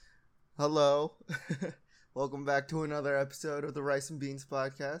Hello. Welcome back to another episode of the Rice and Beans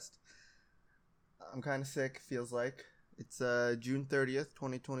podcast. I'm kind of sick, feels like. It's June 30th,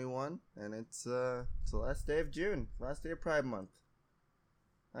 2021, and it's the last day of June, last day of Pride Month.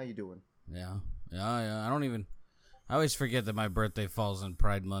 How you doing? Yeah. I always forget that my birthday falls in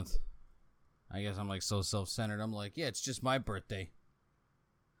Pride Month. I guess I'm like so self-centered. I'm like, yeah, it's just my birthday.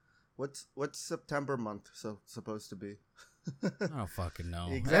 What's September month supposed to be? I don't fucking know.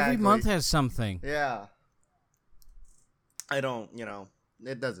 Exactly. Every month has something. Yeah. I don't,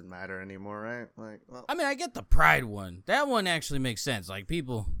 it doesn't matter anymore, right? I mean, I get the Pride one. That one actually makes sense. Like,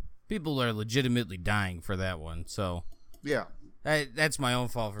 people are legitimately dying for that one. So, yeah. That's my own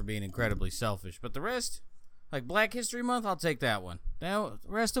fault for being incredibly selfish. But the rest, like Black History Month, I'll take that one. The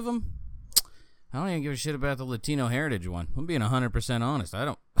rest of them, I don't even give a shit about the Latino Heritage one. I'm being 100% honest. I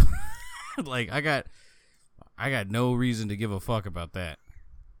don't, like, I got no reason to give a fuck about that.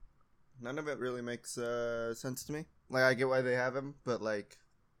 None of it really makes sense to me. Like, I get why they have him, but, like,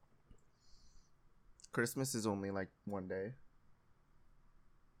 Christmas is only, like, one day.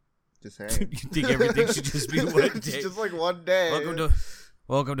 Just saying. You think everything should just be one day? It's just, like, one day.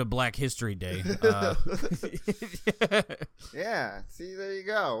 Welcome to Black History Day. Yeah, see, there you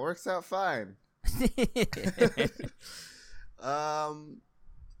go. Works out fine.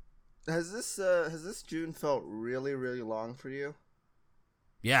 Has this June felt really, really long for you?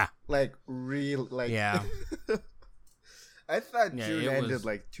 Yeah. Like, real, like... Yeah. I thought Yeah, June it ended was...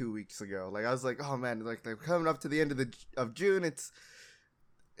 like 2 weeks ago. Like, I was like, oh man, like they're coming up to the end of June. It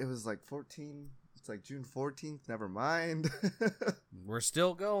was like 14. It's like June 14th. Never mind. We're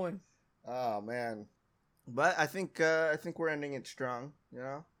still going. Oh man, but I think we're ending it strong. You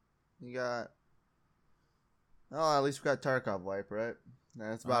know, you got. Oh, at least we got Tarkov wipe, right?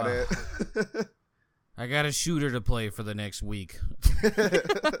 That's about it. I got a shooter to play for the next week.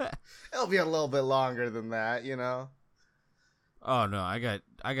 It'll be a little bit longer than that, you know. Oh no, I got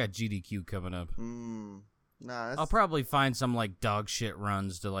GDQ coming up. Nah, I'll probably find some like dog shit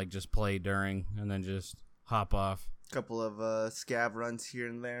runs to like just play during and then just hop off. A couple of scav runs here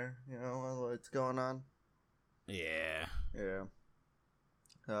and there, you know, what's going on. Yeah.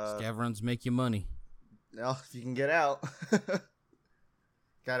 Scav runs make you money. Well, if you can get out.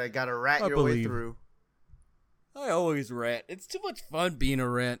 gotta rat your way through. I always rat. It's too much fun being a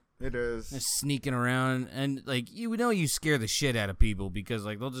rat. It is. Just sneaking around, and like you scare the shit out of people because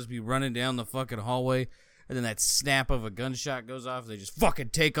like they'll just be running down the fucking hallway, and then that snap of a gunshot goes off. They just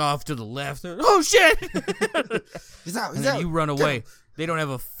fucking take off to the left. Oh shit! He's out. And then you run away. They don't have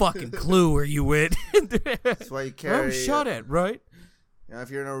a fucking clue where you went. That's why you carry. I'm shot at, right? You know,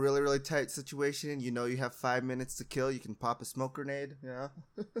 if you're in a really, really tight situation, you know you have 5 minutes to kill. You can pop a smoke grenade. You know,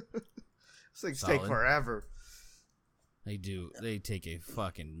 these things take forever. They do. They take a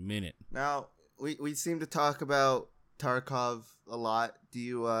fucking minute. Now, we seem to talk about Tarkov a lot. Do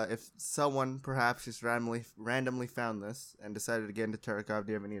you, if someone perhaps just randomly found this and decided to get into Tarkov,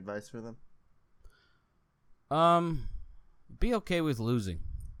 do you have any advice for them? Be okay with losing.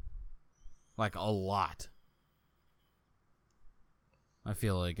 Like, a lot. I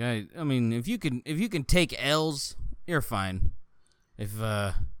feel like, I mean, if you can take L's, you're fine. If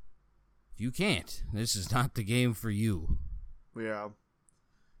you can't, this is not the game for you. Yeah.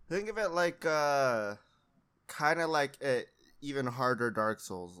 Think of it like, kind of like even harder Dark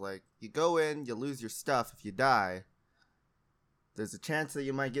Souls. Like, you go in, you lose your stuff. If you die, there's a chance that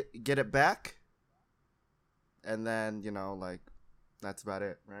you might get it back. And then, you know, like, that's about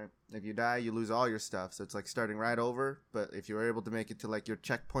it, right? If you die, you lose all your stuff. So it's like starting right over. But if you were able to make it to, like, your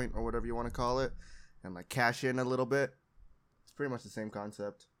checkpoint or whatever you want to call it, and, like, cash in a little bit, it's pretty much the same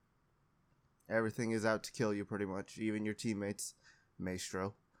concept. Everything is out to kill you, pretty much. Even your teammates.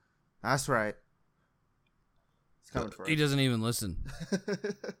 Maestro. That's right. It's coming for us. He doesn't even listen.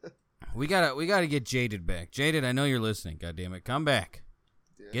 We gotta get Jaded back. Jaded, I know you're listening. God damn it, come back.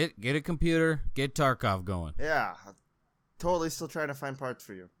 Yeah. Get a computer. Get Tarkov going. Yeah, totally. Still trying to find parts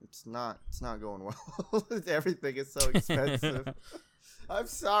for you. It's not going well. Everything is so expensive. I'm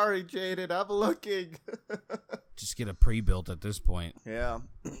sorry, Jaded. I'm looking. Just get a pre-built at this point. Yeah,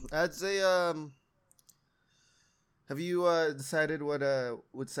 I'd say. Have you decided what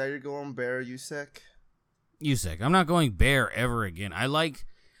side you're going, Bear or USEC? USEC. I'm not going Bear ever again. I like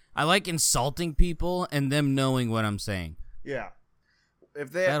insulting people and them knowing what I'm saying. Yeah.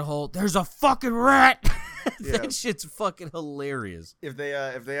 If there's a fucking rat. Yeah. That shit's fucking hilarious. If they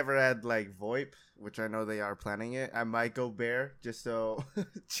ever had like VoIP, which I know they are planning it, I might go Bear just so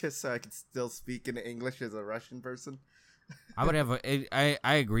I can still speak in English as a Russian person. I would have I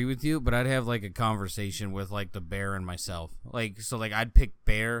agree with you, but I'd have like a conversation with like the Bear and myself. Like, so like I'd pick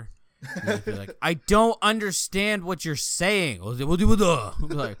Bear You just be like, I don't understand what you're saying. I'll be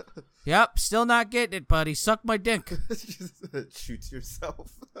like, yep, still not getting it, buddy. Suck my dick. Shoots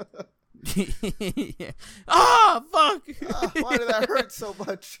yourself. Yeah. Ah, fuck. Why did that hurt so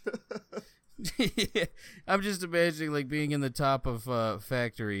much? Yeah. I'm just imagining like being in the top of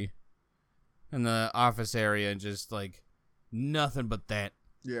factory in the office area and just like nothing but that.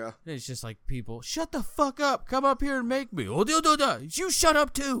 Yeah. And it's just like people, shut the fuck up. Come up here and make me. You shut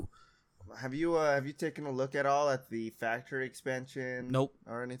up too. Have you taken a look at all at the factory expansion? Nope.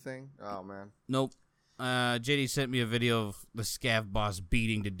 Or anything? Oh man. Nope. JD sent me a video of the scav boss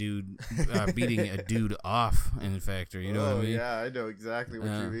beating a dude off in the factory. You know what I mean? Yeah, I know exactly what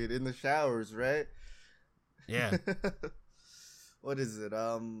you mean. In the showers, right? Yeah. What is it?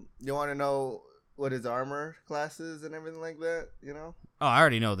 You want to know what his armor class is and everything like that? You know? Oh, I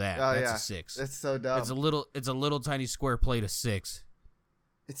already know that. Oh, That's yeah. a 6. It's so dumb. It's a little tiny square plate of 6.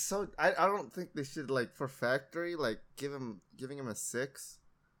 It's so. I don't think they should like for factory like giving him a 6.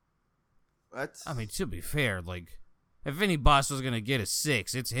 That's. I mean, to be fair, like if any boss was gonna get a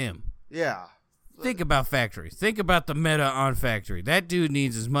 6, it's him. Yeah. Think about factory. Think about the meta on factory. That dude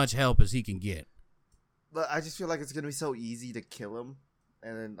needs as much help as he can get. But I just feel like it's gonna be so easy to kill him,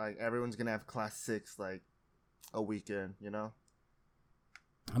 and then like everyone's gonna have class 6 like a weekend, you know?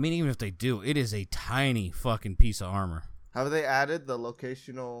 I mean, even if they do, it is a tiny fucking piece of armor. Have they added the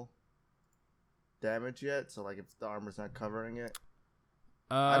locational damage yet? So like if the armor's not covering it?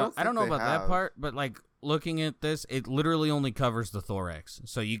 I don't know they about that have. part, but like looking at this, it literally only covers the thorax.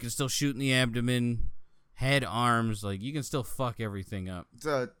 So you can still shoot in the abdomen, head, arms, like you can still fuck everything up.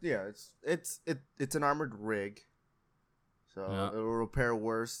 So yeah, it's an armored rig. So Yeah. it'll repair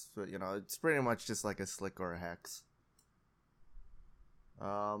worse, but you know, it's pretty much just like a slick or a hex.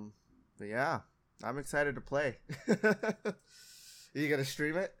 But yeah, I'm excited to play. You gonna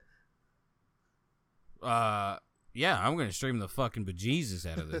stream it? Yeah, I'm gonna stream the fucking bejesus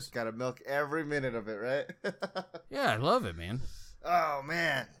out of this. Gotta milk every minute of it, right? Yeah, I love it, man. Oh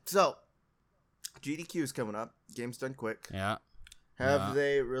man. So GDQ is coming up. Game's done quick. Yeah. Have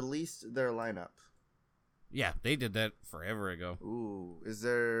they released their lineup? Yeah, they did that forever ago. Ooh, is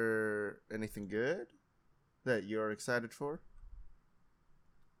there anything good that you're excited for?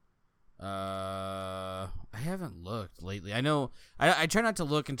 I haven't looked lately. I know I try not to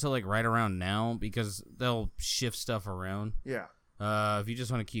look until like right around now because they'll shift stuff around. Yeah. If you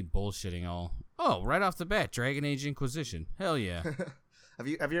just want to keep bullshitting right off the bat, Dragon Age Inquisition. Hell yeah. Have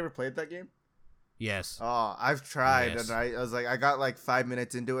you ever played that game? Yes. Oh, I've tried, Yes. and I was like, I got like 5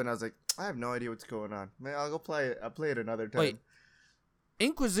 minutes into it, and I was like, I have no idea what's going on. Man, I'll go play it. I'll play it another time. Wait.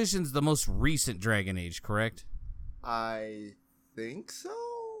 Inquisition's the most recent Dragon Age, correct? I think so.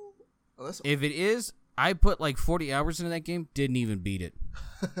 Unless If it is, I put like 40 hours into that game, didn't even beat it.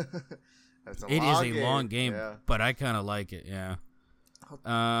 That's It is a long game, Yeah. but I kind of like it, yeah.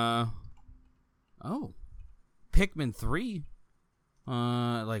 Pikmin 3.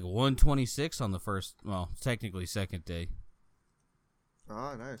 Like 126 on the first, well, technically second day.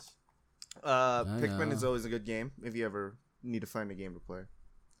 Oh, nice. Pikmin know. is always a good game if you ever need to find a game to play.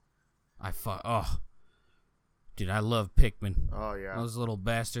 Dude, I love Pikmin. Oh yeah. Those little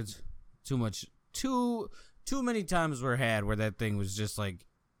bastards. Too many times were had where that thing was just like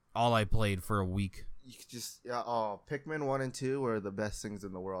all I played for a week. You could just Pikmin 1 and 2 were the best things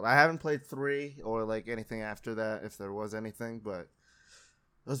in the world. I haven't played 3 or like anything after that, if there was anything, but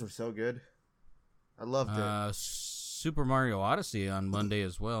those were so good. I loved it. Super Mario Odyssey on Monday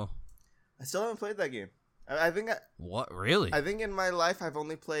as well. I still haven't played that game. I think What? Really? I think in my life I've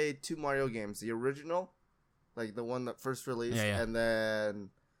only played 2 Mario games. The original, like the one that first released, Yeah. and then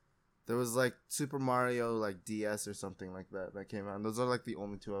there was like Super Mario like DS or something like that came out. And those are like the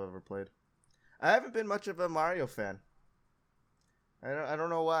only 2 I've ever played. I haven't been much of a Mario fan. I don't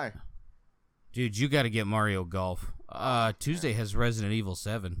know why. Dude, you got to get Mario Golf. Tuesday has Resident Evil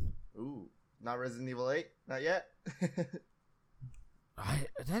 7. Ooh, not Resident Evil 8? Not yet?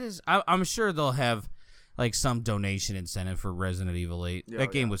 I'm sure they'll have like some donation incentive for Resident Evil 8. Yeah,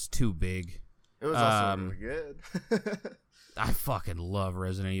 That game was too big. It was also really good. I fucking love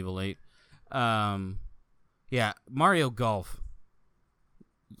Resident Evil 8. Yeah, Mario Golf.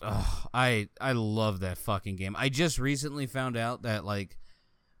 Oh, I love that fucking game. I just recently found out that like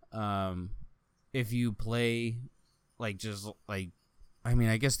if you play like just like I mean,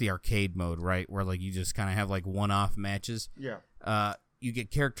 I guess the arcade mode, right, where like you just kind of have like one-off matches. Yeah. You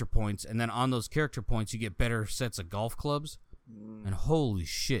get character points, and then on those character points, you get better sets of golf clubs. And holy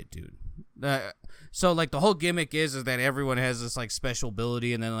shit, dude! So like the whole gimmick is that everyone has this like special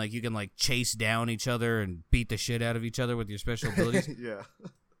ability, and then like you can like chase down each other and beat the shit out of each other with your special abilities. Yeah.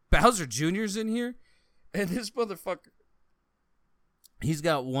 Bowser Jr.'s in here, and this motherfucker, he's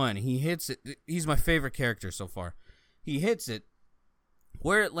got one. He hits it. He's my favorite character so far. He hits it.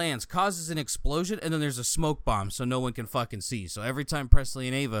 Where it lands causes an explosion, and then there's a smoke bomb so no one can fucking see. So every time Presley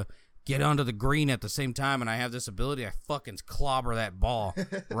and Ava get onto the green at the same time and I have this ability, I fucking clobber that ball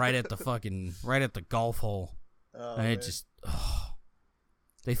right at the golf hole. Oh, and it just,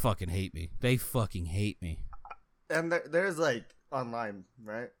 they fucking hate me. They fucking hate me. And there's like online,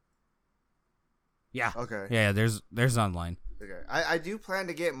 right? Yeah. Okay. Yeah, there's online. Okay. I do plan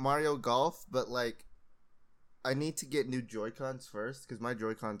to get Mario Golf, but like, I need to get new Joy-Cons first because my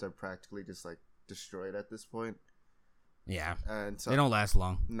Joy-Cons are practically just like destroyed at this point. Yeah. And so they don't last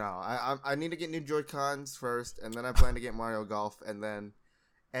long. No, I need to get new Joy-Cons first, and then I plan to get Mario Golf, and then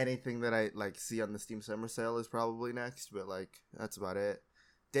anything that I like see on the Steam Summer Sale is probably next. But like, that's about it.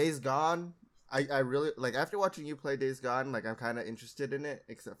 Days Gone, I really like. After watching you play Days Gone, like I'm kind of interested in it,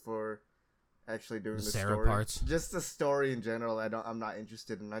 except for actually doing the Sarah story parts. Just the story in general, I'm not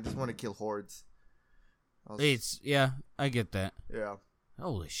interested in. I just want to kill hordes. I get that. Yeah.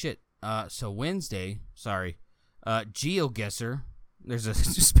 Holy shit. So Wednesday, GeoGuessr. There's a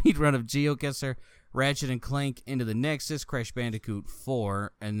speed run of GeoGuessr, Ratchet and Clank Into the Nexus, Crash Bandicoot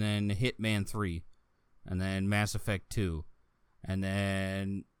 4, and then Hitman 3, and then Mass Effect 2, and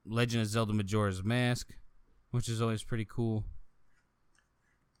then Legend of Zelda Majora's Mask, which is always pretty cool.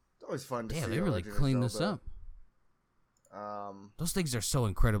 It's always fun to see. Damn, they really Legend of cleaned this Zelda. up. Those things are so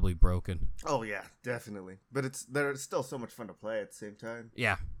incredibly broken. Oh yeah, definitely. But they're still so much fun to play at the same time.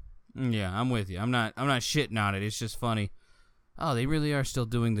 Yeah, I'm with you. I'm not shitting on it. It's just funny. Oh, they really are still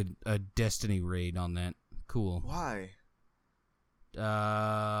doing a Destiny raid on that. Cool. Why?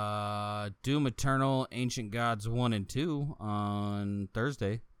 Doom Eternal, Ancient Gods 1 and 2 on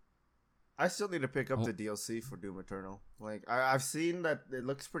Thursday. I still need to pick up the DLC for Doom Eternal. Like I've seen that it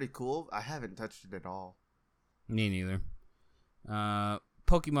looks pretty cool. I haven't touched it at all. Me neither.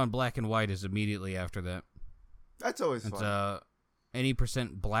 Pokemon Black and White is immediately after that. That's always fun. It's any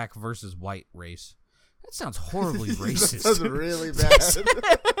percent black versus white race. That sounds horribly racist. That sounds really bad.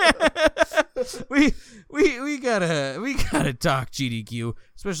 we gotta talk GDQ,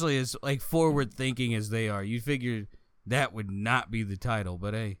 especially as like forward thinking as they are. You figured that would not be the title,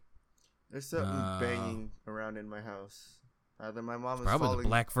 but hey, there's something banging around in my house. Either my mom is probably falling... the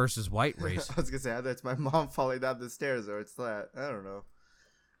black versus white race. I was gonna say either it's my mom falling down the stairs or it's that. I don't know.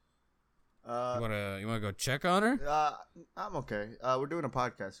 You wanna go check on her? I'm okay. We're doing a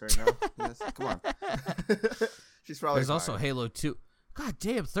podcast right now. Yes, come on. She's probably. There's fine. also Halo 2. God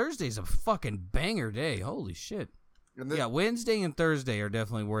damn, Thursday's a fucking banger day. Holy shit. Yeah, Wednesday and Thursday are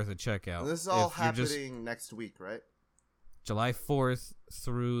definitely worth a check out. This is all happening next week, right? July 4th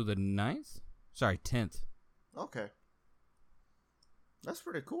through the 9th? Sorry, 10th. Okay. That's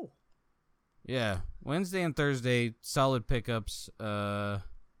pretty cool. Yeah, Wednesday and Thursday, solid pickups. Factorio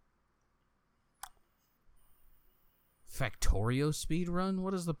speedrun?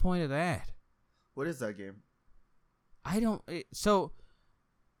 What is the point of that? What is that game? So,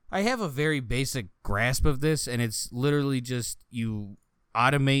 I have a very basic grasp of this, and it's literally just you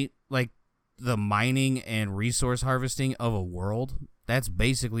automate, like, the mining and resource harvesting of a world. That's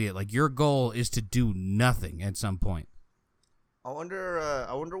basically it. Like, your goal is to do nothing at some point. I wonder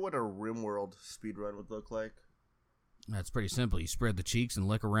what a RimWorld speedrun would look like. That's pretty simple. You spread the cheeks and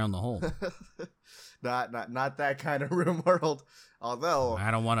lick around the hole. not that kind of RimWorld. Although I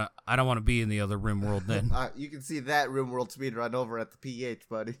don't want to be in the other RimWorld then. You can see that RimWorld speedrun over at the PH,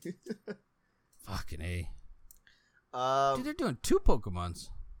 buddy. Fucking A. Dude, they're doing 2 Pokemons.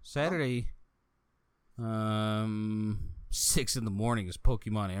 Saturday, 6 in the morning is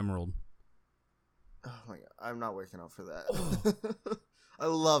Pokemon Emerald. Oh my god, I'm not waking up for that. I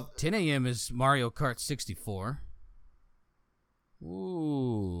love 10 a.m. is Mario Kart 64.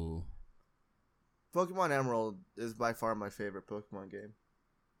 Ooh. Pokemon Emerald is by far my favorite Pokemon game.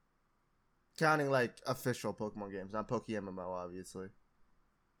 Counting like official Pokemon games, not PokeMMO, obviously.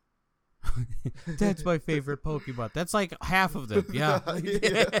 That's my favorite Pokemon. That's like half of them. Yeah.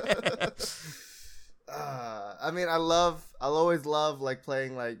 I mean, I'll always love like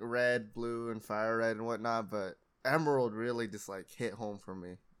playing like Red, Blue, and Fire Red and whatnot, but Emerald really just like hit home for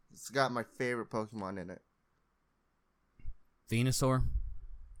me. It's got my favorite Pokemon in it. Venusaur.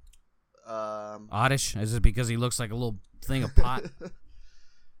 Oddish. Is it because he looks like a little thing of pot?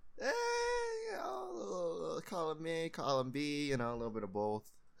 Call him A, call him B. A little bit of both.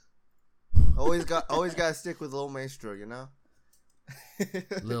 Always got to stick with Lil Maestro, you know.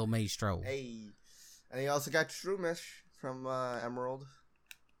 Lil Maestro. Hey. And he also got Shroomish from Emerald.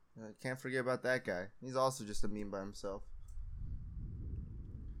 Can't forget about that guy. He's also just a meme by himself.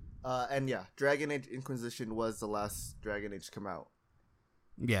 And yeah, Dragon Age Inquisition was the last Dragon Age to come out.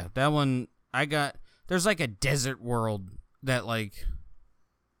 Yeah, that one I got. There's like a desert world that like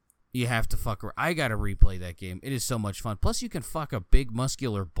you have to fuck around. I gotta replay that game. It is so much fun. Plus, you can fuck a big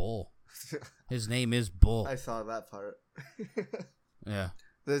muscular bull. His name is Bull. I saw that part. Yeah.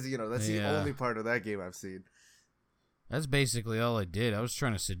 That's the only part of that game I've seen. That's basically all I did. I was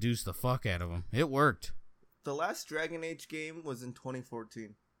trying to seduce the fuck out of him. It worked. The last Dragon Age game was in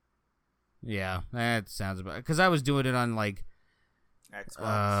 2014. Yeah, that sounds about. Because I was doing it on like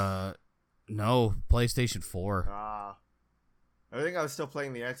Xbox. No, PlayStation 4. I think I was still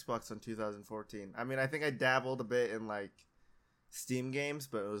playing the Xbox on 2014. I mean, I think I dabbled a bit in like Steam games,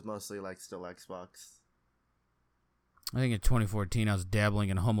 but it was mostly like still Xbox. I think in 2014 I was dabbling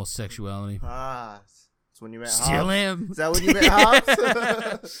in homosexuality. That's when you met Hobbs? Still am. Is that when you met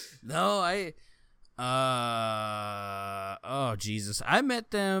Hobbs? No, oh Jesus. I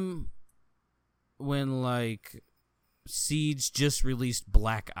met them when like Siege just released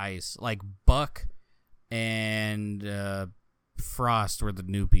Black Ice. Like Buck and Frost were the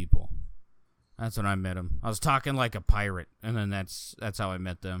new people. That's when I met him. I was talking like a pirate, and then that's how I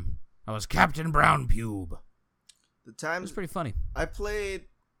met them. I was Captain Brown Pube. The time it was pretty funny. I played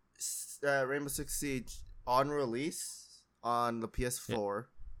Rainbow Six Siege on release on the PS4.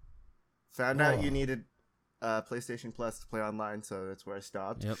 Found out you needed PlayStation Plus to play online, so that's where I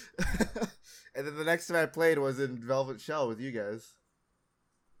stopped. Yep. And then the next time I played was in Velvet Shell with you guys.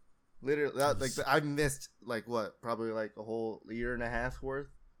 Literally, I missed probably like a whole year and a half worth.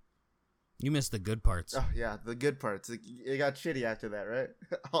 You missed the good parts. Oh yeah, the good parts. It got shitty after that, right?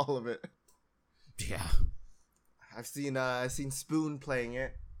 All of it. Yeah. I've seen Spoon playing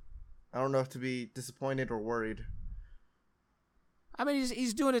it. I don't know if to be disappointed or worried. I mean,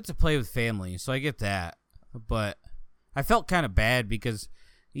 he's doing it to play with family, so I get that. But I felt kind of bad because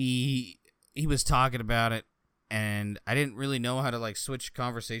he was talking about it, and I didn't really know how to like switch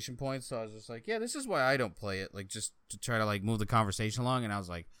conversation points. So I was just like, "Yeah, this is why I don't play it." Like just to try to like move the conversation along. And I was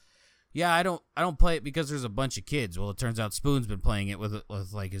like, "Yeah, I don't play it because there's a bunch of kids." Well, it turns out Spoon's been playing it with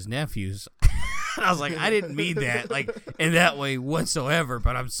like his nephews. And I was like, I didn't mean that like in that way whatsoever,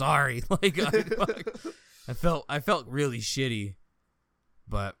 but I'm sorry. Like I felt really shitty,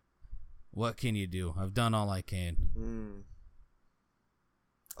 but what can you do? I've done all I can.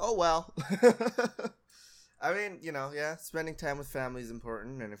 Oh well. I mean, yeah, spending time with family is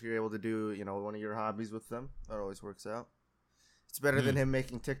important, and if you're able to do, one of your hobbies with them, that always works out. It's better than him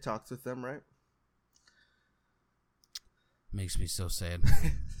making TikToks with them, right? Makes me so sad.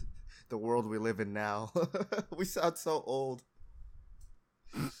 The world we live in now. We sound so old.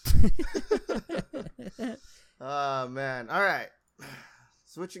 Oh, man. All right.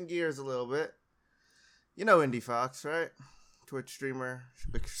 Switching gears a little bit. You know Indie Fox, right? Twitch streamer.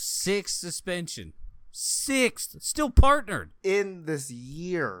 Sixth suspension. Sixth. Still partnered. In this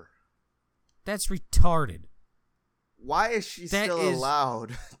year. That's retarded. Why is she still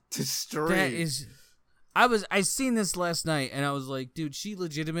allowed to stream? That is... I seen this last night, and I was like, dude, she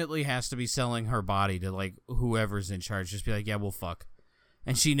legitimately has to be selling her body to, like, whoever's in charge. Just be like, yeah, we'll fuck.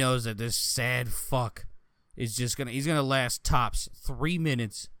 And she knows that this sad fuck is just he's gonna last tops 3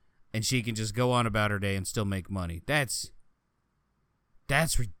 minutes, and she can just go on about her day and still make money. That's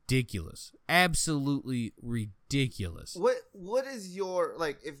ridiculous. Absolutely ridiculous. What is your,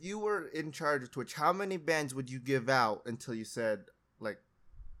 like, if you were in charge of Twitch, how many bans would you give out until you said, like,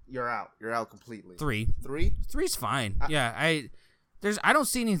 you're out completely? 3. 3? 3's fine. Yeah, I don't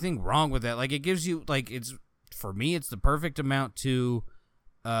see anything wrong with that. Like, it gives you, like, for me, it's the perfect amount to,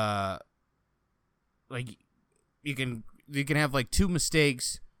 like, you can have, like, 2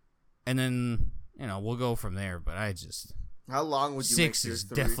 mistakes, and then, we'll go from there. But how long would you 6 make is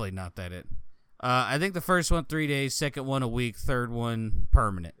 3? definitely not that it. I think the first one 3 days, second one a week, third one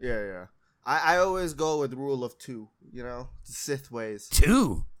permanent. Yeah. I always go with rule of 2, the Sith ways.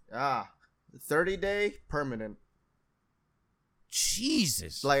 2? 30-day permanent.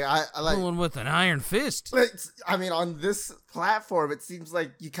 Jesus. Like I like ruling with an iron fist. I mean, on this platform, it seems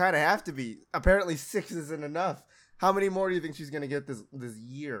like you kind of have to be. Apparently, 6 isn't enough. How many more do you think she's gonna get this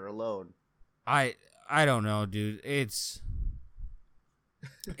year alone? I don't know, dude. It's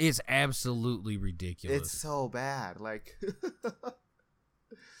absolutely ridiculous. It's so bad. Like,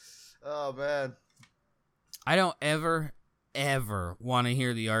 oh man. I don't ever want to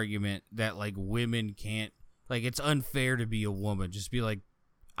hear the argument that like women can't, like, it's unfair to be a woman. Just be like,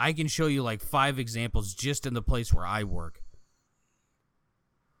 I can show you like 5 examples just in the place where I work.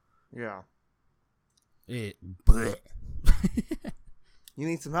 Yeah. You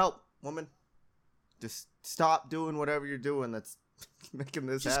need some help, woman. Just stop doing whatever you're doing that's making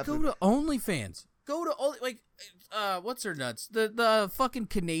this Just happen. go to OnlyFans. Go to what's her nuts? The fucking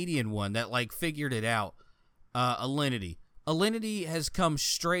Canadian one that like figured it out. Alinity. Alinity has come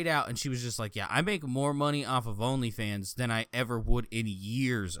straight out and she was just like, yeah, I make more money off of OnlyFans than I ever would in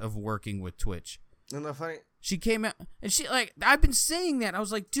years of working with Twitch. Isn't that funny? She came out and she like, I've been saying that. I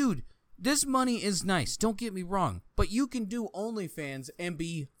was like, dude, this money is nice. Don't get me wrong, but you can do OnlyFans and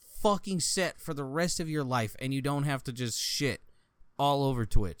be fucking set for the rest of your life, and you don't have to just shit all over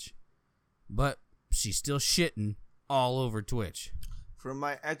Twitch. But she's still shitting all over Twitch. From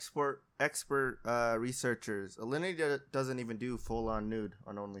my expert researchers, Alinity doesn't even do full-on nude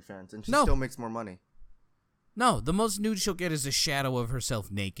on OnlyFans, and she still makes more money. No, the most nude she'll get is a shadow of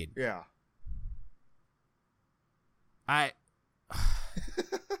herself naked. Yeah. I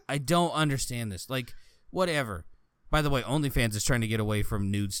don't understand this. Like, whatever. By the way, OnlyFans is trying to get away from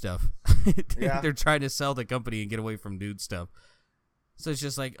nude stuff. They're trying to sell the company and get away from nude stuff. So it's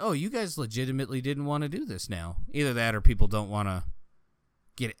just like, oh, you guys legitimately didn't want to do this now. Either that or people don't want to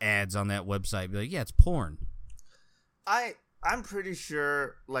get ads on that website. Be like, yeah, it's porn. I'm pretty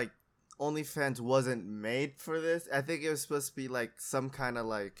sure, like, OnlyFans wasn't made for this. I think it was supposed to be, like, some kind of,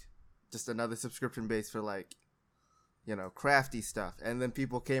 like, just another subscription base for, like, you know, crafty stuff. And then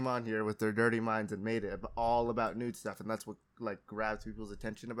people came on here with their dirty minds and made it all about nude stuff. And that's what, like, grabbed people's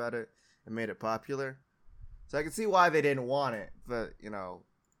attention about it and made it popular. So I can see why they didn't want it. But, you know,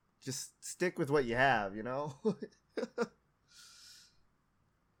 just stick with what you have, you know?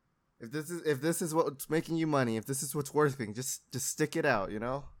 If this is what's making you money, if this is what's working, just stick it out, you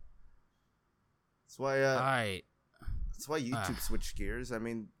know? That's why that's why YouTube switched gears. I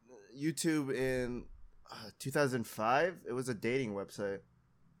mean, YouTube in 2005, it was a dating website.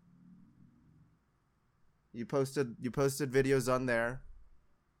 You posted videos on there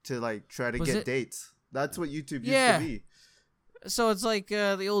to like try to get dates. That's what YouTube used to be. So it's like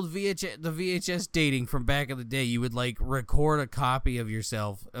the old VHS dating from back in the day. You would like record a copy of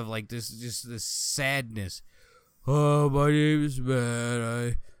yourself of like this sadness. Oh, my name is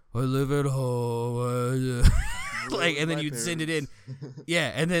Matt. I live at home. Like, and then you'd send it in.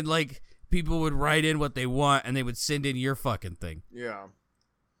 Yeah, and then like people would write in what they want, and they would send in your fucking thing. Yeah.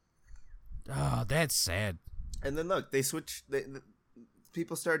 Oh, that's sad. And then look, they switched.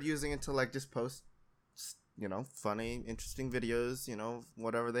 People started using it to like just post, you know, funny, interesting videos, you know,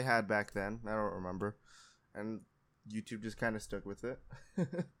 whatever they had back then. I don't remember. And YouTube just kind of stuck with it.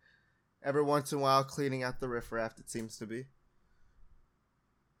 Every once in a while, cleaning out the riffraff, it seems to be.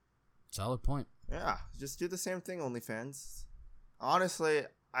 Solid point. Yeah, just do the same thing, OnlyFans. Honestly,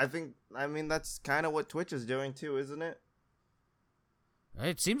 I mean, that's kind of what Twitch is doing too, isn't it?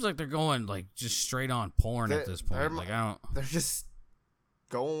 It seems like they're going like just straight on porn at this point. Like they're just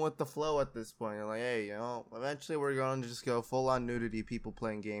going with the flow at this point. They're like, hey, you know, eventually we're going to just go full on nudity, people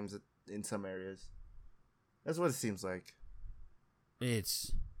playing games in some areas. That's what it seems like.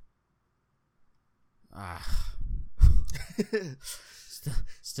 It's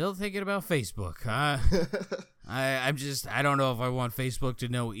still thinking about Facebook. I don't know if I want Facebook to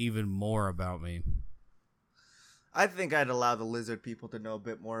know even more about me. I think I'd allow the lizard people to know a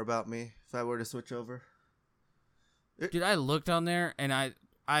bit more about me if I were to switch over. Dude, I looked on there and I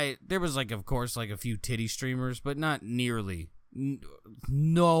there was like, of course, like a few titty streamers, but not nearly,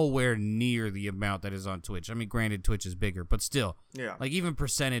 nowhere near the amount that is on Twitch. I mean, granted, Twitch is bigger, but still, yeah. Like even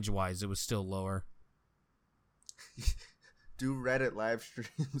percentage wise, it was still lower. Do Reddit live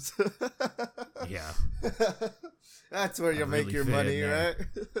streams. Yeah. That's where you make your money, right?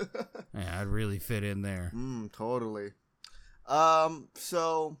 Yeah, I'd really fit in there. Totally.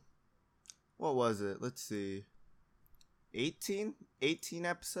 So what was it? Let's see. 18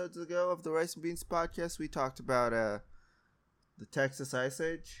 episodes ago of the Rice and Beans podcast, we talked about the Texas Ice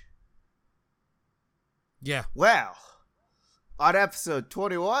Age. Yeah. Wow. On episode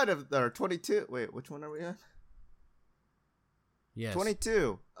 21 or 22. Wait, which one are we on? Yes.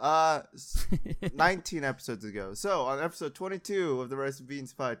 22. 19 episodes ago. So, on episode 22 of the Rice and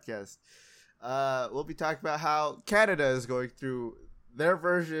Beans podcast, we'll be talking about how Canada is going through their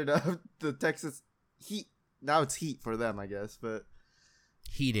version of the Texas heat. Now it's heat for them, I guess, but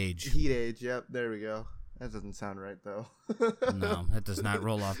Heat age. Heat age. Yep, there we go. That doesn't sound right though. No, that does not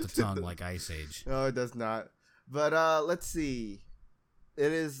roll off the tongue like Ice Age. No, it does not. But let's see.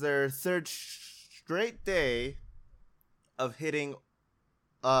 It is their third straight day of hitting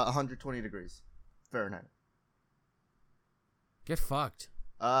 120 degrees Fahrenheit. Get fucked.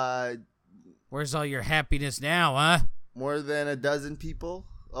 Where's all your happiness now, huh? More than a dozen people.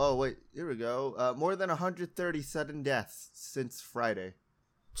 Oh, wait. Here we go. More than 130 sudden deaths since Friday.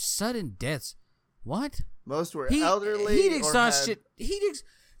 Sudden deaths? What? Most were elderly. Heat exhaustion. Heat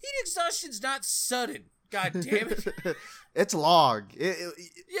exhaustion's not sudden. God damn it. It's long.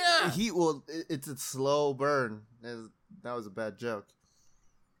 Yeah. Heat will. It's a slow burn. That was a bad joke.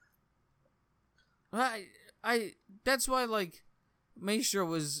 I that's why, like, Maestro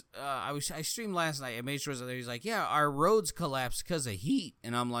was I streamed last night and Maestro was there. He's like, yeah, our roads collapsed because of heat,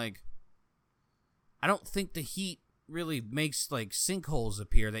 and I'm like, I don't think the heat really makes like sinkholes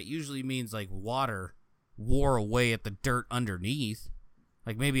appear. That usually means like water wore away at the dirt underneath.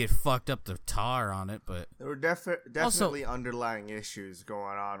 Like maybe it fucked up the tar on it, but there were definitely underlying issues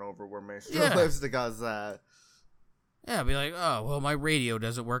going on over where Maestro lives to cause that. Yeah, be like, oh well, my radio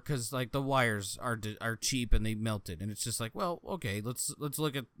doesn't work because like the wires are cheap and they melted, and it's just like, well, okay, let's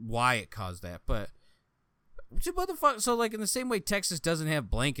look at why it caused that. But what the fuck? So like in the same way Texas doesn't have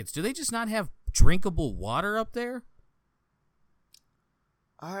blankets, do they just not have drinkable water up there?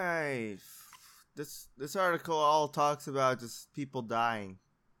 This article all talks about just people dying,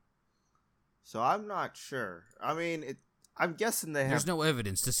 so I'm not sure. I mean, I'm guessing they have. There's no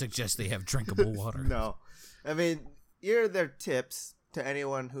evidence to suggest they have drinkable water. No, I mean, here are their tips to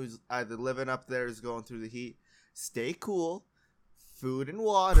anyone who's either living up there or is going through the heat: stay cool, food and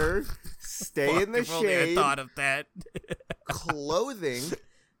water, stay in the shade. I thought of that. Clothing,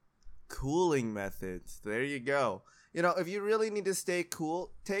 cooling methods. There you go. You know, if you really need to stay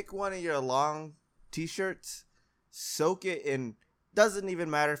cool, take one of your long t-shirts, soak it in, doesn't even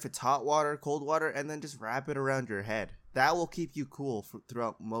matter if it's hot water, cold water, and then just wrap it around your head. That will keep you cool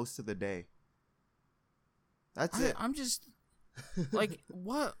throughout most of the day. That's it. I'm just, like,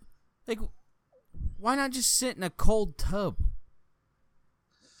 what? Like, why not just sit in a cold tub?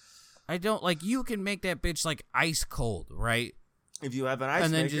 I don't, like, you can make that bitch, like, ice cold, right? If you have an ice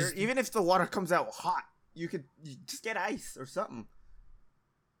maker, even if the water comes out hot, you just get ice or something.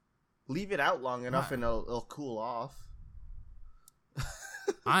 Leave it out long enough and it'll cool off.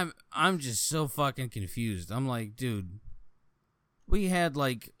 I'm just so fucking confused. I'm like, dude, we had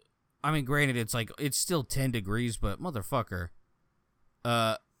like, I mean, granted, it's still 10 degrees, but motherfucker,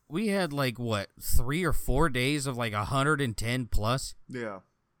 we had like what 3 or 4 days of like 110 plus. Yeah.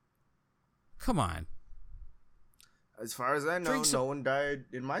 Come on. As far as I know, no one died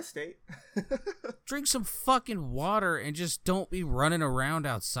in my state. Drink some fucking water and just don't be running around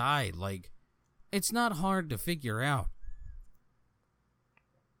outside. Like, it's not hard to figure out.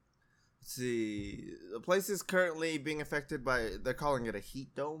 Let's see. The place is currently being affected by, they're calling it a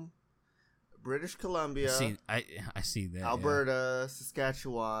heat dome. British Columbia. I see that. Alberta,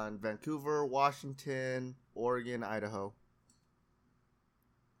 Saskatchewan, Vancouver, Washington, Oregon, Idaho.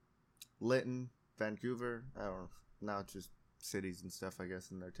 Lytton, Vancouver. I don't know. Now it's just cities and stuff, I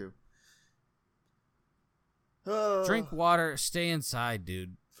guess, in there too. Drink water, stay inside,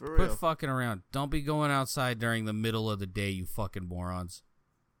 dude. For real. Quit fucking around. Don't be going outside during the middle of the day, you fucking morons.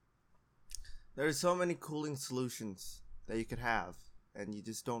 There's so many cooling solutions that you could have, and you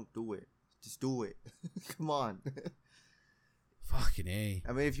just don't do it. Just do it. Come on. Fucking A.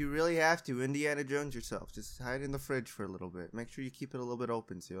 I mean, if you really have to, Indiana Jones yourself. Just hide in the fridge for a little bit. Make sure you keep it a little bit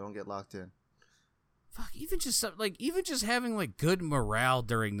open so you don't get locked in. Fuck, even just having like good morale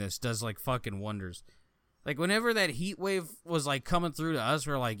during this does like fucking wonders. Like whenever that heat wave was like coming through to us,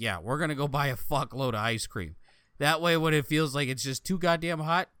 we're like, yeah, we're gonna go buy a fuckload of ice cream. That way, when it feels like it's just too goddamn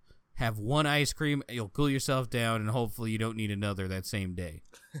hot, have one ice cream, you'll cool yourself down, and hopefully you don't need another that same day.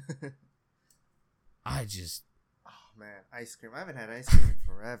 Oh man, ice cream! I haven't had ice cream in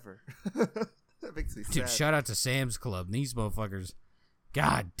forever. That makes me sad. Dude, shout out to Sam's Club. These motherfuckers,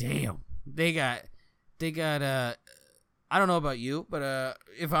 god damn, they got I don't know about you, but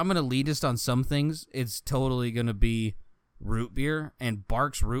if I'm gonna elitist on some things, it's totally gonna be root beer, and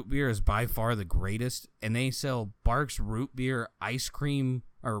Barks root beer is by far the greatest, and they sell Barks root beer ice cream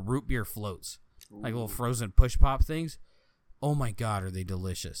or root beer floats. Ooh. Like little frozen push pop things. Oh my god, are they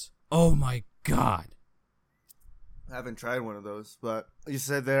delicious. Oh my god. I haven't tried one of those, but you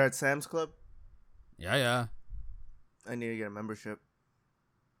said they're at Sam's Club? Yeah. I need to get a membership.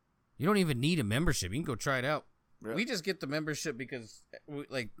 You don't even need a membership. You can go try it out. Really? We just get the membership because,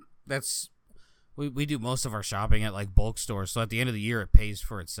 we do most of our shopping at, like, bulk stores. So at the end of the year, it pays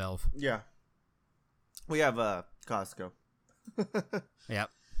for itself. Yeah. We have Costco.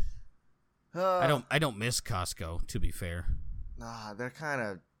 Yep. I don't miss Costco, to be fair. Nah, they're kind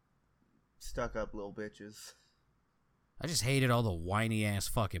of stuck up little bitches. I just hated all the whiny ass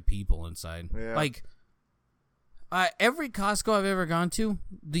fucking people inside. Yeah. Like, every Costco I've ever gone to,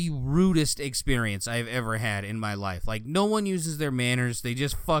 the rudest experience I've ever had in my life. Like, no one uses their manners. They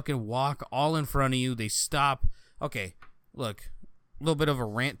just fucking walk all in front of you. They stop. Okay, look, a little bit of a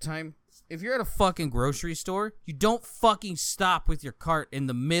rant time. if you're at a fucking grocery store, you don't fucking stop with your cart in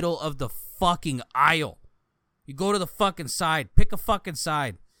the middle of the fucking aisle. You go to the fucking side, pick a fucking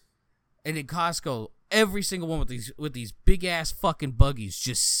side. And in Costco, every single one with these big ass fucking buggies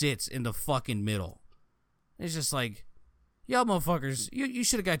just sits in the fucking middle. It's just like, y'all motherfuckers, you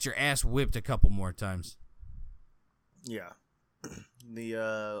should have got your ass whipped a couple more times. Yeah.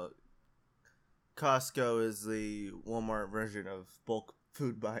 The Costco is the Walmart version of bulk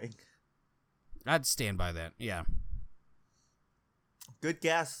food buying. I'd stand by that. Yeah. Good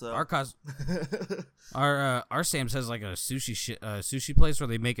gas though. Our Sam's has like a sushi place where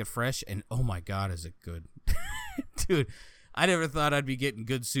they make it fresh, and oh my god, is it good. Dude, I never thought I'd be getting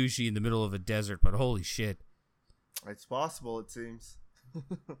good sushi in the middle of a desert, but holy shit. It's possible, it seems.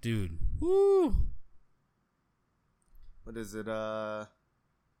 Dude. Woo. What is it? I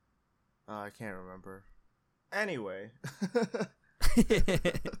can't remember. Anyway.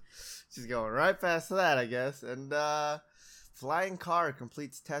 She's going right past that, I guess. And flying car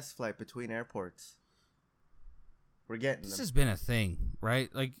completes test flight between airports. We're getting This them. has been a thing,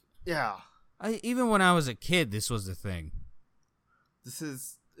 right? Like, Yeah. even when I was a kid, this was the thing.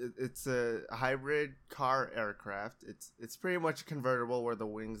 It's a hybrid car aircraft. It's pretty much a convertible where the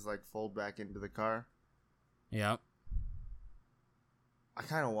wings like fold back into the car. Yep. I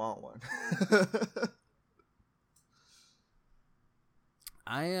kind of want one.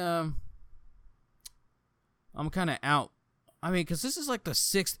 I'm kind of out. I mean, because this is like the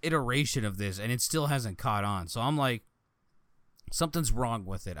 6th iteration of this, and it still hasn't caught on. So I'm like, something's wrong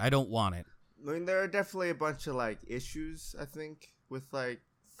with it. I don't want it. I mean, there are definitely a bunch of like issues, I think, with like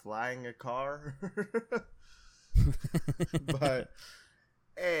flying a car. But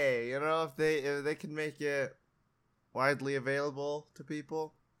hey, you know, if they can make it widely available to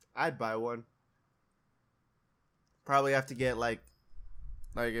people, I'd buy one. Probably have to get like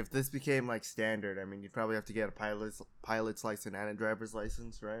if this became like standard, I mean, you'd probably have to get a pilot's license and a driver's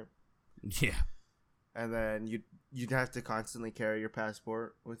license, right? Yeah. And then you'd have to constantly carry your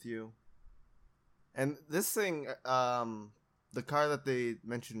passport with you. And this thing, the car that they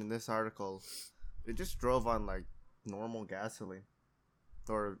mentioned in this article, it just drove on like normal gasoline,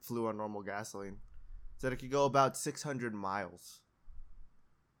 or flew on normal gasoline. Said it could go about 600 miles.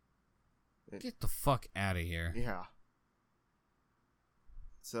 Get the fuck out of here. Yeah.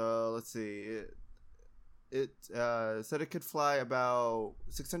 So let's see. It said it could fly about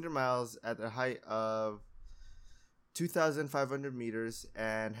 600 miles at a height of 2,500 meters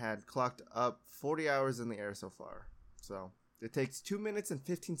and had clocked up 40 hours in the air so far. So it takes 2 minutes and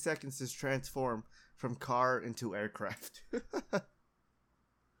 15 seconds to transform from car into aircraft.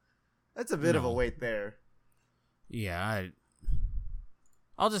 That's a bit of a wait there. Yeah,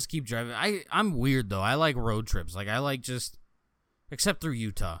 I'll just keep driving. I'm weird though. I like road trips. Like I like just, except through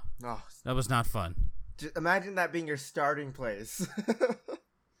Utah. Oh, That was not fun. imagine that being your starting place.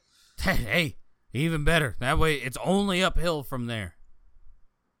 Hey, even better. That way it's only uphill from there.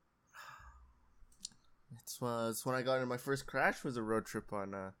 It's when I got into my first crash was a road trip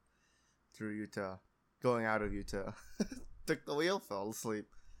on through Utah, going out of Utah. Took the wheel, fell asleep.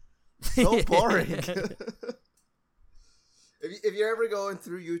 So boring. If you're ever going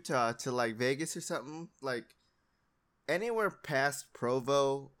through Utah to like Vegas or something, like anywhere past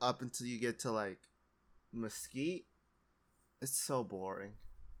Provo up until you get to like Mesquite, it's so boring.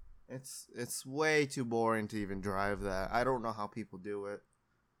 It's way too boring to even drive that. I don't know how people do it.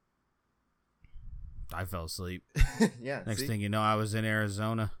 I fell asleep. Yeah. Next see? thing you know, I was in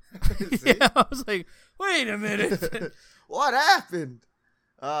Arizona. See? Yeah, I was like, wait a minute. What happened?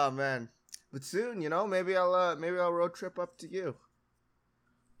 Oh man. But soon, you know, maybe I'll road trip up to you.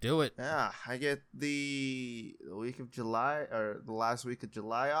 Do it. Yeah, I get the week of July or the last week of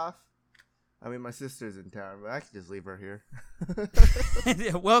July off. I mean, my sister's in town, but I can just leave her here.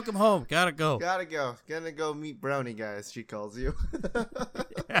 Welcome home. Gotta go. Gotta go. Gonna go meet Brownie guys, she calls you.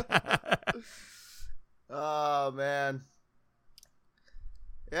 Oh man.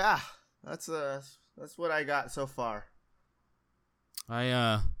 Yeah, that's what I got so far.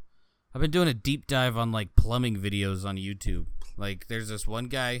 I've been doing a deep dive on like plumbing videos on YouTube. Like there's this one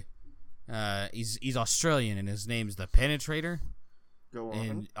guy, he's Australian and his name's The Penetrator. Go on.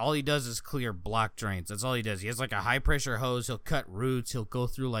 And all he does is clear block drains. That's all he does. He has like a high pressure hose. He'll cut roots. He'll go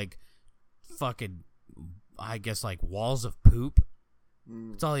through like fucking, I guess like walls of poop.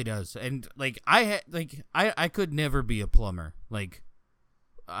 That's all he does. And like I could never be a plumber. Like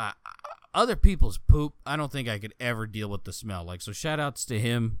other people's poop, I don't think I could ever deal with the smell. Like, so shout outs to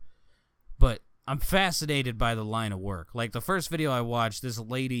him. But I'm fascinated by the line of work. Like the first video I watched, this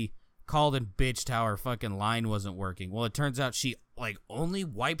lady called and bitched how her fucking line wasn't working. Well, it turns out she like only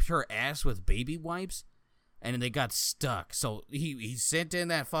wiped her ass with baby wipes, and they got stuck. So he sent in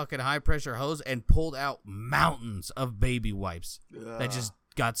that fucking high pressure hose and pulled out mountains of baby wipes that just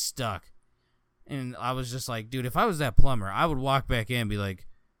got stuck. And I was just like, dude, if I was that plumber, I would walk back in and be like,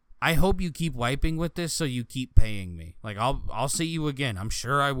 I hope you keep wiping with this so you keep paying me. Like, I'll see you again. I'm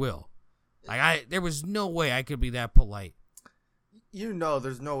sure I will. Like, there was no way I could be that polite. You know,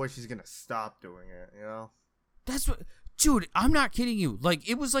 there's no way she's gonna stop doing it, you know? That's what, dude, I'm not kidding you. Like,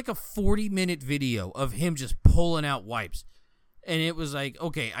 it was like a 40-minute video of him just pulling out wipes. And it was like,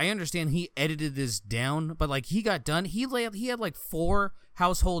 okay, I understand he edited this down, but like he got done. He had like 4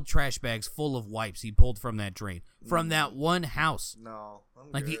 household trash bags full of wipes he pulled from that drain. From that one house. No,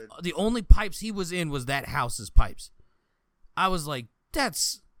 I'm like good. the only pipes he was in was that house's pipes. I was like,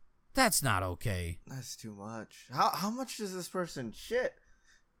 that's not okay. That's too much. How much does this person shit?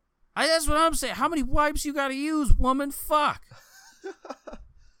 That's what I'm saying. How many wipes you gotta use, woman? Fuck.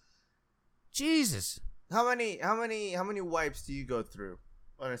 Jesus. How many wipes do you go through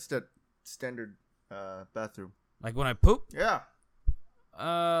on a standard bathroom? Like when I poop? Yeah.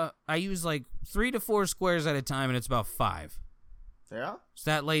 I use like 3 to 4 squares at a time, and it's about 5. Yeah?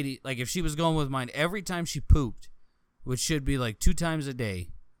 So that lady, like if she was going with mine every time she pooped, which should be like 2 times a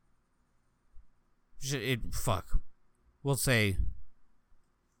day, we'll say,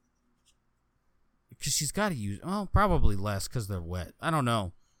 because she's got to use, probably less because they're wet. I don't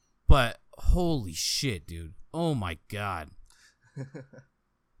know. But holy shit, dude. Oh my God.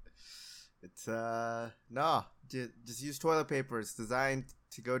 It's, no. Just use toilet paper. It's designed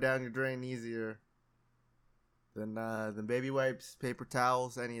to go down your drain easier than baby wipes, paper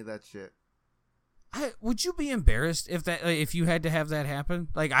towels, any of that shit. Would you be embarrassed if you had to have that happen?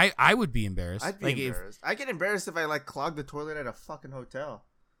 Like, I would be embarrassed. I'd be embarrassed. I get embarrassed if I, like, clog the toilet at a fucking hotel.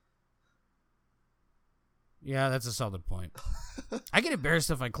 Yeah, that's a solid point. I get embarrassed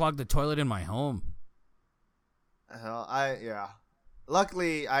if I clog the toilet in my home. Yeah.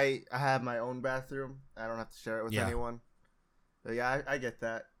 Luckily, I have my own bathroom. I don't have to share it with anyone. But yeah, I get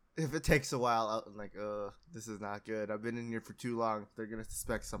that. If it takes a while, I'm like, this is not good. I've been in here for too long. They're going to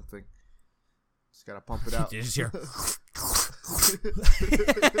suspect something. Just got to pump it out.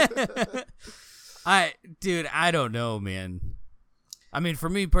 Dude, I don't know, man. I mean, for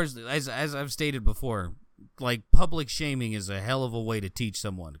me personally, as I've stated before, like, public shaming is a hell of a way to teach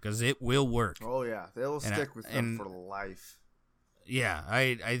someone, because it will work. Oh, yeah. They will stick with them for life. Yeah,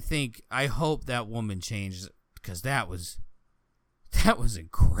 I hope that woman changed, because that was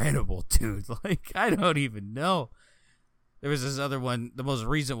incredible, dude. Like, I don't even know. There was this other one, the most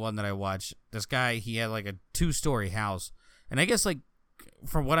recent one that I watched. This guy, he had like a 2-story house. And I guess, like,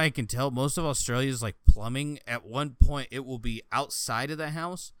 from what I can tell, most of Australia's like plumbing, at one point it will be outside of the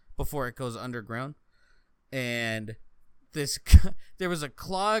house before it goes underground. And there was a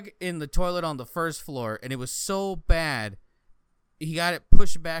clog in the toilet on the first floor, and it was so bad, he got it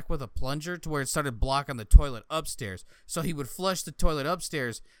pushed back with a plunger to where it started blocking the toilet upstairs. So he would flush the toilet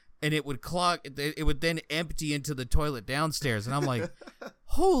upstairs, and it would clog. It would then empty into the toilet downstairs. And I'm like,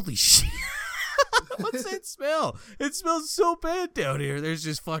 holy shit. What's that smell? It smells so bad down here. There's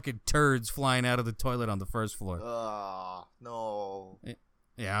just fucking turds flying out of the toilet on the first floor. No.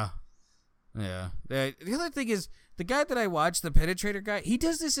 Yeah. Yeah. The other thing is, the guy that I watched, the penetrator guy, he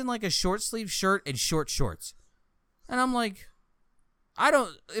does this in like a short sleeve shirt and short shorts. And I'm like,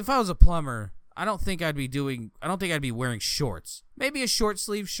 if I was a plumber, I don't think I'd be wearing shorts. Maybe a short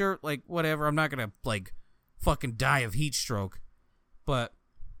sleeve shirt, like whatever. I'm not going to like fucking die of heat stroke. But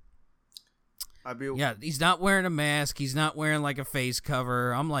yeah, he's not wearing a mask. He's not wearing like a face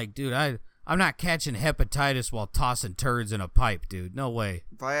cover. I'm like, dude, I'm not catching hepatitis while tossing turds in a pipe, dude. No way.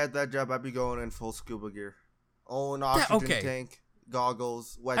 If I had that job, I'd be going in full scuba gear. Own oxygen tank,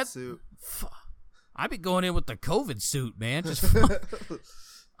 goggles, wetsuit. I'd be going in with the COVID suit, man. Just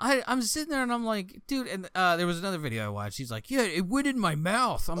I'm sitting there and I'm like, dude, and there was another video I watched. He's like, yeah, it went in my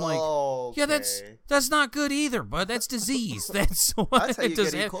mouth. I'm like, yeah, that's not good either, bud. That's disease. That's what. That's how you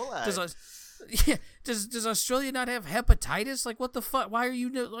get E. coli. Does Australia not have hepatitis? Like, what the fuck? Why are you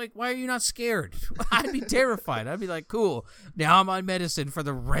not scared? I'd be terrified. I'd be like, cool. Now I'm on medicine for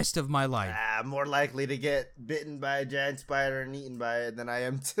the rest of my life. I'm more likely to get bitten by a giant spider and eaten by it than I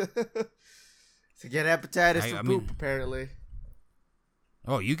am to get hepatitis from poop. Apparently.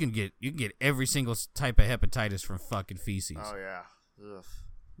 Oh, you can get every single type of hepatitis from fucking feces. Oh yeah. Ugh.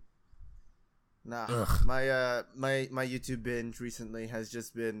 Nah, Ugh. my YouTube binge recently has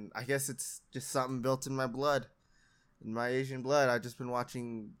just been, I guess it's just something built in my blood, in my Asian blood. I've just been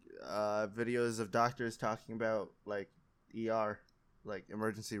watching videos of doctors talking about like ER like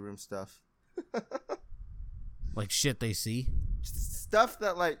emergency room stuff. Like shit they see. Stuff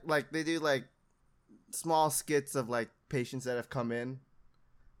that like they do like small skits of like patients that have come in,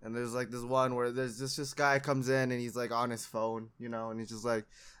 and there's like this one where there's this guy comes in and he's like on his phone, you know, and he's just like,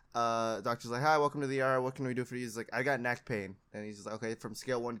 doctor's like, hi, welcome to the ER, what can we do for you? He's like, I got neck pain, and he's just like, okay, from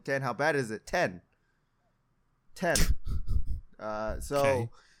scale 1 to 10, how bad is it? 10. So Okay.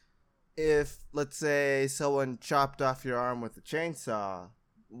 if let's say someone chopped off your arm with a chainsaw,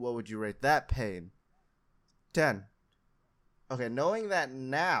 what would you rate that pain? 10. Okay, knowing that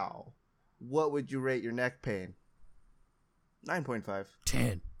now, what would you rate your neck pain? 9.5.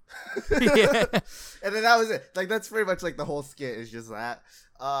 10. Yeah. And then that was it. Like, that's pretty much like the whole skit is just that.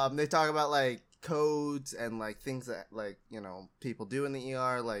 They talk about like codes and like things that like, you know, people do in the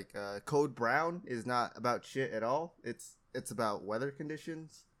ER. Like Code Brown is not about shit at all. It's about weather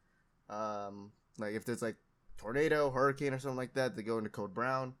conditions. Like if there's like tornado, hurricane, or something like that, they go into Code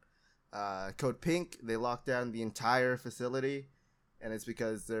Brown. Code Pink, they lock down the entire facility, and it's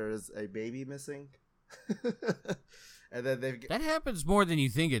because there's a baby missing. And then That happens more than you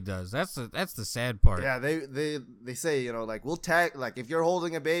think it does. That's the sad part. yeah, they say, you know, like, we'll like if you're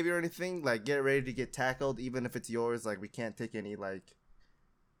holding a baby or anything, like, get ready to get tackled, even if it's yours. Like, we can't take any, like,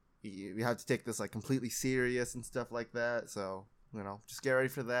 we have to take this like completely serious and stuff like that. So, you know, just get ready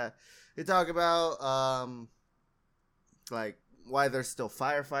for that. They talk about like why there's still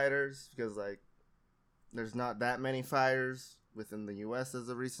firefighters, because like there's not that many fires within the US as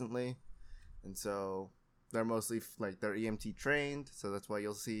of recently, and so they're mostly like they're EMT trained, so that's why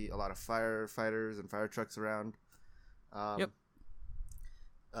you'll see a lot of firefighters and fire trucks around. Yep.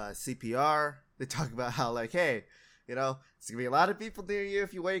 CPR, they talk about how like, hey, you know, it's gonna be a lot of people near you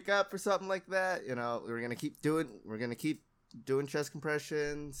if you wake up or something like that. You know, we're gonna keep doing chest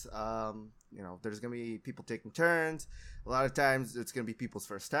compressions. You know, there's gonna be people taking turns. A lot of times it's gonna be people's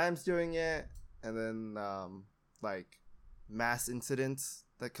first times doing it, and then like mass incidents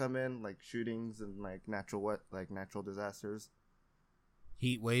that come in, like shootings and like natural disasters.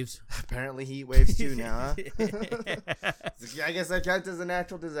 Heat waves. Apparently heat waves too now, huh? I guess that counts as a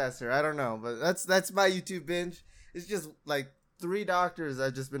natural disaster. I don't know, but that's my YouTube binge. It's just like 3 doctors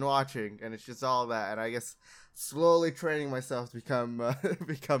I've just been watching, and it's just all that. And I guess slowly training myself to become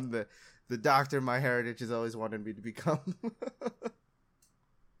the doctor my heritage has always wanted me to become.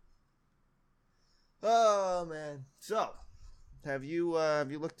 Oh man! So, have you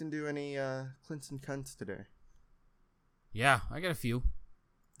looked into any Clinton cunts today? Yeah, I got a few.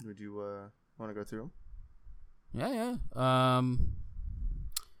 Would you want to go through them? Yeah.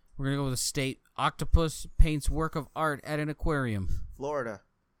 We're gonna go with a state. Octopus paints work of art at an aquarium. Florida.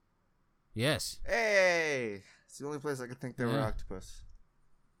 Yes. Hey, it's the only place I could think there were Yeah. octopus.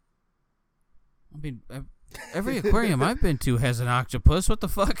 I mean, every aquarium I've been to has an octopus. What the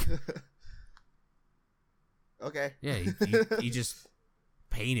fuck? Okay. Yeah, he just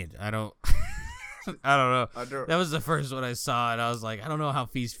painted. I don't know. That was the first one I saw, and I was like, I don't know how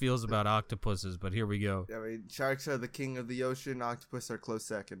Feast feels about octopuses, but here we go. I mean, sharks are the king of the ocean. Octopus are close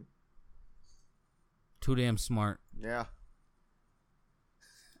second. Too damn smart. Yeah.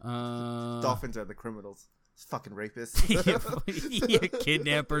 Uh, Dolphins are the criminals. It's fucking rapists. yeah,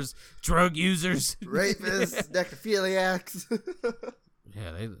 kidnappers, drug users, Rapists, necrophiliacs.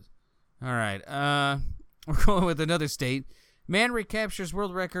 Yeah, they. All right. We're going with another state. Man recaptures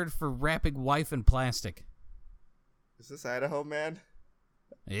world record for wrapping wife in plastic. Is this Idaho, man?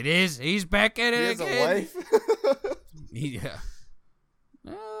 It is. He's back at He it has again. a wife? Yeah.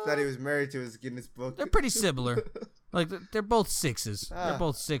 Thought he was married to his Guinness book. They're pretty similar. Like they're both 6s. Ah. They're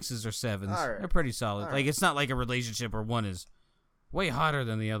both 6s or 7s. All right. They're pretty solid. All Like right. it's not like a relationship where one is way hotter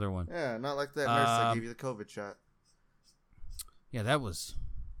than the other one. Yeah, not like that nurse that gave you the COVID shot. Yeah, that was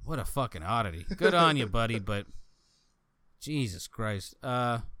what a fucking oddity. Good on you, buddy, but Jesus Christ.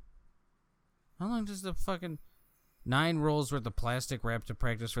 How long does the fucking 9 rolls worth of plastic wrapped to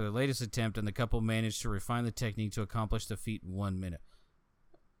practice for their latest attempt, and the couple managed to refine the technique to accomplish the feat in 1 minute.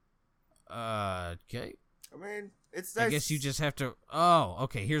 Okay. I mean, it's I nice. guess you just have to. Oh,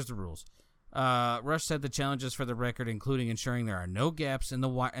 okay. Here's the rules. Rush said the challenges for the record, including ensuring there are no gaps in the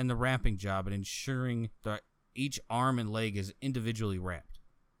wrapping job and ensuring that each arm and leg is individually wrapped.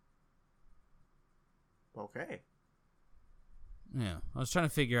 Okay. Yeah, I was trying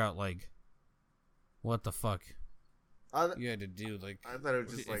to figure out like what the fuck I you had to do. Like, thought it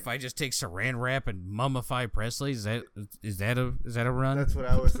was just if like I just take Saran wrap and mummify Presley, is that a run? that's what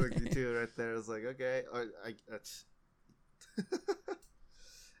I was thinking too. Right there, I was like, okay, that's.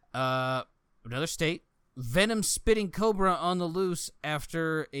 Another state. Venom spitting cobra on the loose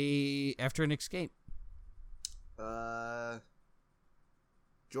after an escape.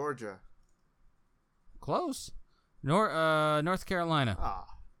 Georgia. Close. North Carolina. Ah.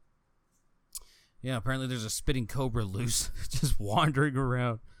 Yeah, apparently there's a spitting cobra loose, just wandering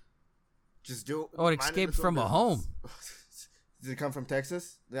around. Just do it. Oh, it escaped from a home. Did it come from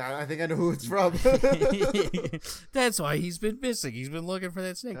Texas? Yeah, I think I know who it's from. That's why he's been missing. He's been looking for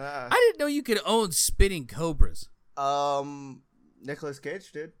that snake. Ah. I didn't know you could own spitting cobras. Nicolas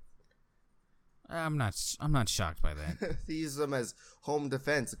Cage did. I'm not shocked by that. He used them as home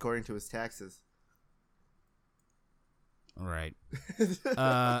defense according to his taxes. All right.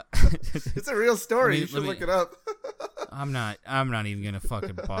 It's a real story. You should look it up. I'm not even gonna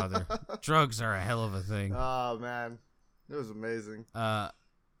fucking bother. Drugs are a hell of a thing. Oh man, it was amazing.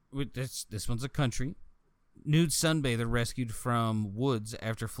 This one's a country. Nude sunbather rescued from woods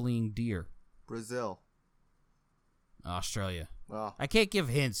after fleeing deer. Brazil. Australia. Oh. I can't give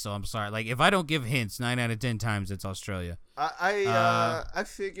hints, so I'm sorry. Like, if I don't give hints, 9 out of 10 times it's Australia. I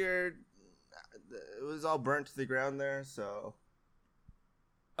figured it was all burnt to the ground there, so.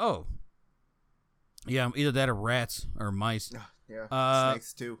 Oh. Yeah, either that or rats or mice. Yeah,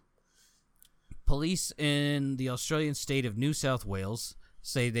 snakes too. Police in the Australian state of New South Wales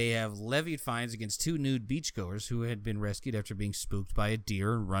say they have levied fines against 2 nude beachgoers who had been rescued after being spooked by a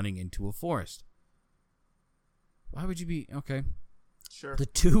deer running into a forest. Why would you be... Okay. Sure. The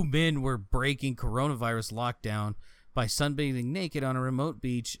 2 men were breaking coronavirus lockdown by sunbathing naked on a remote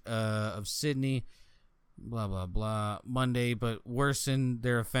beach of Sydney, blah, blah, blah, Monday, but worsened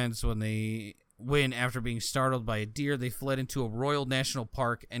their offense when after being startled by a deer, they fled into a Royal National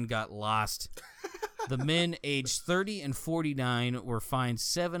Park and got lost. The men, aged 30 and 49, were fined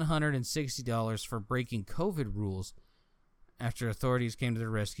 $760 for breaking COVID rules after authorities came to their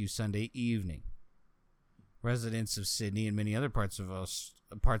rescue Sunday evening. Residents of Sydney and many other parts of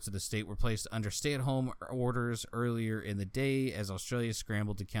the state were placed under stay-at-home orders earlier in the day as Australia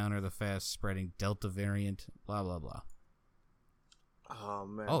scrambled to counter the fast-spreading Delta variant, blah, blah, blah. Oh,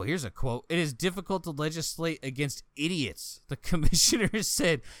 man. Oh, here's a quote. It is difficult to legislate against idiots, the commissioner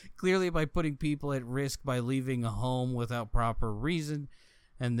said, clearly by putting people at risk by leaving a home without proper reason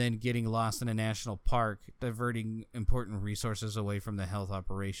and then getting lost in a national park, diverting important resources away from the health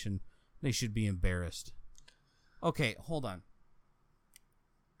operation. They should be embarrassed. Okay, hold on.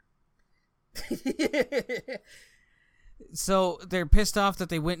 So they're pissed off that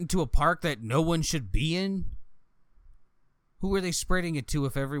they went into a park that no one should be in? Who are they spreading it to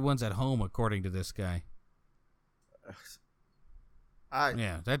if everyone's at home, according to this guy?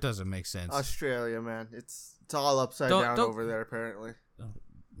 Yeah, that doesn't make sense. Australia, man. It's all upside down over there, apparently.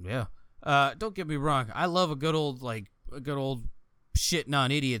 Yeah. Don't get me wrong. I love a good old shitting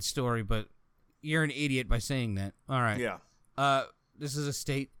on idiot story, but you're an idiot by saying that. All right. Yeah. This is a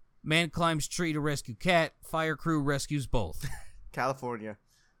state. Man climbs tree to rescue cat. Fire crew rescues both. California.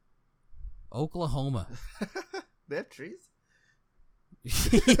 Oklahoma. They have trees?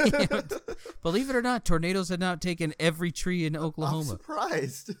 Believe it or not, tornadoes had not taken every tree in Oklahoma.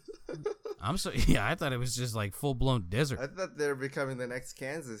 I'm surprised. I thought it was just like full blown desert. I thought they were becoming the next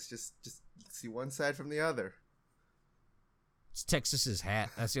Kansas. Just see one side from the other. It's Texas's hat.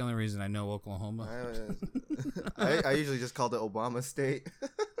 That's the only reason I know Oklahoma. I usually just called it Obama State.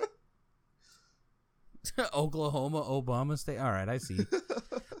 Oklahoma, Obama State. All right, I see.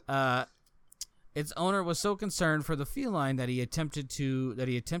 Its owner was so concerned for the feline that he attempted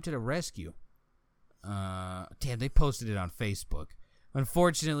a rescue. Damn, they posted it on Facebook.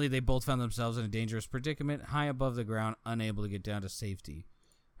 Unfortunately, they both found themselves in a dangerous predicament, high above the ground, unable to get down to safety.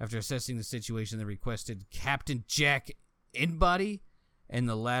 After assessing the situation, they requested Captain Jack Inbody and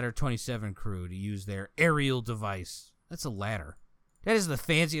the Ladder 27 crew to use their aerial device. That's a ladder. That is the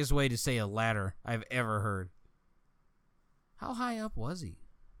fanciest way to say a ladder I've ever heard. How high up was he?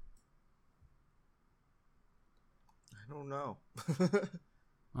 I don't know.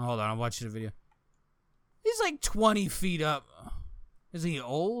 Hold on, I'm watching a video. He's like 20 feet up. Is he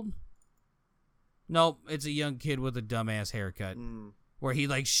old? Nope, it's a young kid with a dumbass haircut. Where he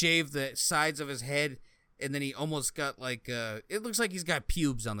like shaved the sides of his head and then he almost got like, it looks like he's got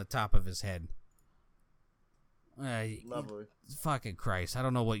pubes on the top of his head. Lovely. Fucking Christ. I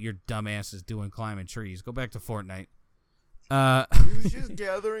don't know what your dumbass is doing climbing trees. Go back to Fortnite. He was just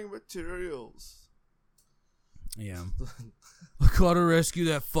gathering materials. Yeah. I gotta rescue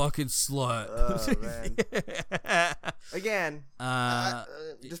that fucking slut. Oh, man. Again,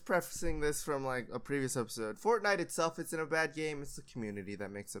 just prefacing this from like a previous episode. Fortnite itself isn't a bad game. It's the community that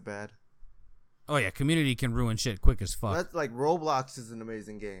makes it bad. Oh, yeah. Community can ruin shit quick as fuck. That's like Roblox is an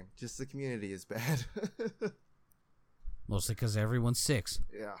amazing game. Just the community is bad. Mostly because everyone's 6.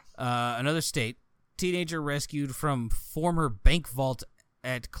 Yeah. Another state. Teenager rescued from former bank vault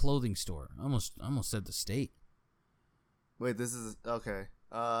at clothing store. Almost said the state. Wait, this is okay.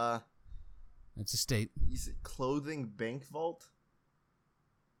 It's a state. You said clothing bank vault?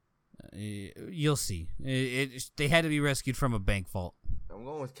 You'll see. They had to be rescued from a bank vault. I'm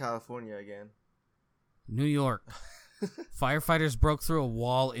going with California again. New York. Firefighters broke through a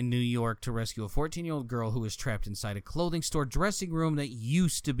wall in New York to rescue a 14-year-old girl who was trapped inside a clothing store dressing room that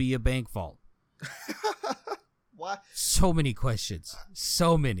used to be a bank vault. What? So many questions.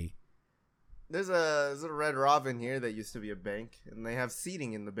 So many. There's a Red Robin here that used to be a bank, and they have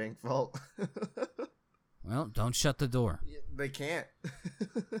seating in the bank vault. Well, don't shut the door. They can't.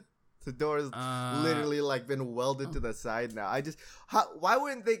 The door is literally like been welded to the side now. Why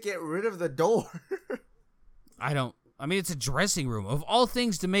wouldn't they get rid of the door? I mean, it's a dressing room. Of all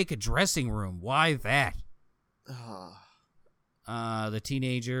things to make a dressing room, why that? The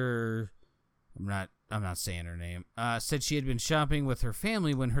teenager, I'm not saying her name, said she had been shopping with her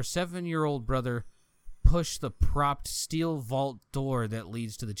family when her 7-year-old brother pushed the propped steel vault door that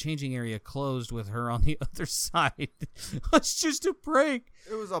leads to the changing area closed with her on the other side. It's just a prank.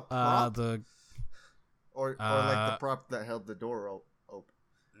 It was a prop? Or like the prop that held the door open.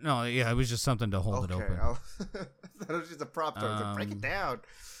 No, yeah, it was just something to hold it open. I thought it was just a prop door. So break it down.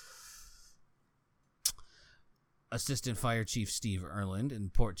 Assistant Fire Chief Steve Erland in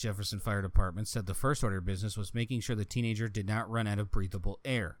Port Jefferson Fire Department said the first order of business was making sure the teenager did not run out of breathable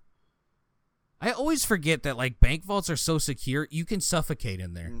air. I always forget that, like, bank vaults are so secure, you can suffocate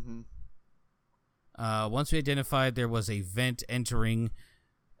in there. Mm-hmm. Once we identified there was a vent entering,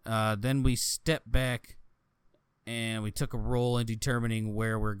 then we stepped back and we took a roll in determining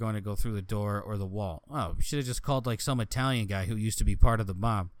where we're going to go through the door or the wall. Oh, we should have just called, like, some Italian guy who used to be part of the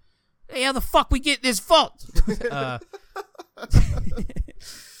mob. Hey, how the fuck we get in this vault?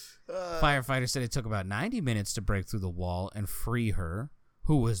 Firefighter said it took about 90 minutes to break through the wall and free her,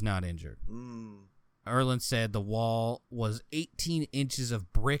 who was not injured. Erland said the wall was 18 inches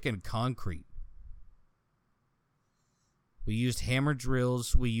of brick and concrete. We used hammer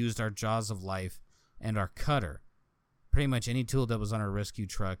drills, we used our jaws of life, and our cutter. Pretty much any tool that was on our rescue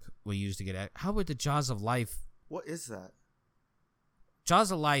truck we used to get at. How would the jaws of life... What is that?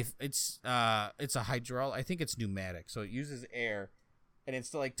 Jaws of life, it's a hydraulic. I think it's pneumatic, so it uses air, and it's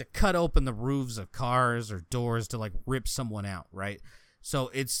to cut open the roofs of cars or doors to like rip someone out, right? So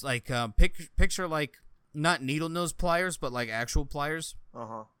it's like picture like not needle nose pliers, but like actual pliers.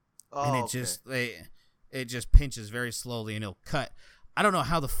 Oh, and it just pinches very slowly and it'll cut. I don't know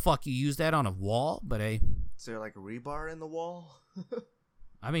how the fuck you use that on a wall, but is there like rebar in the wall?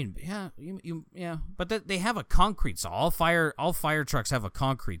 I mean, yeah, yeah, but they have a concrete saw. All fire trucks have a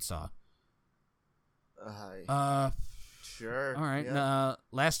concrete saw. Sure. All right. Yeah.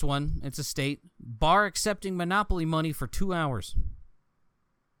 Last one. It's a state bar accepting Monopoly money for 2 hours.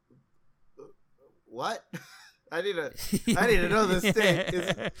 What? I need to know this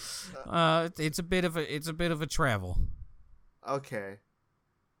state. It's a bit of a travel. Okay.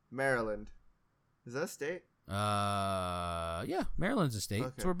 Maryland. Is that a state? Yeah, Maryland's a state.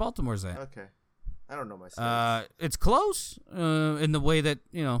 Okay. It's where Baltimore's at. Okay. I don't know my state. It's close, in the way that,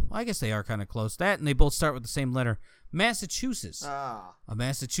 I guess they are kind of close. That, and they both start with the same letter. Massachusetts. A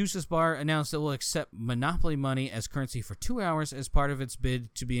Massachusetts bar announced it will accept Monopoly money as currency for 2 hours as part of its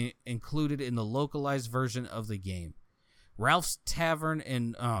bid to be included in the localized version of the game. Ralph's Tavern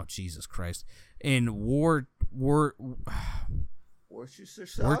in, oh, Jesus Christ, in Worcestershire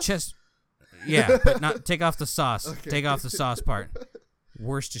sauce? Worcester. Yeah, but not take off the sauce. Okay. Take off the sauce part.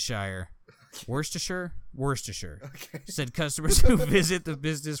 Worcestershire. Worcestershire? Worcestershire. Okay. Said customers who visit the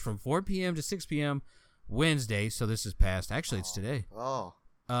business from 4 p.m. to 6 p.m. Wednesday, so this is past. Actually, it's today.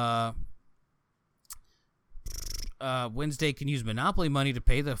 Wednesday can use Monopoly money to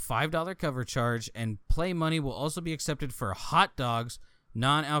pay the $5 cover charge, and play money will also be accepted for hot dogs,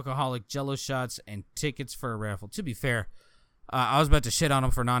 non-alcoholic Jell-O shots, and tickets for a raffle. To be fair, I was about to shit on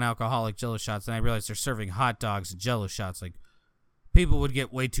them for non-alcoholic Jell-O shots, and I realized they're serving hot dogs and Jell-O shots. Like, people would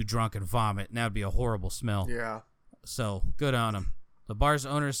get way too drunk and vomit, and that would be a horrible smell. Yeah. So, good on them. The bar's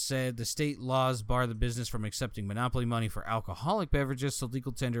owners said the state laws bar the business from accepting Monopoly money for alcoholic beverages, so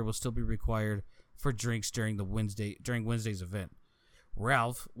legal tender will still be required for drinks during Wednesday's event.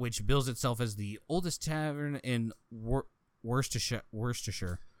 Ralph, which bills itself as the oldest tavern in Worcestershire,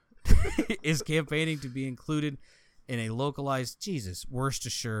 is campaigning to be included in a localized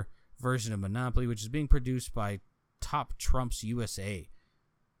Worcestershire version of Monopoly, which is being produced by Top Trumps USA,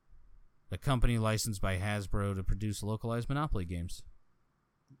 the company licensed by Hasbro to produce localized Monopoly games.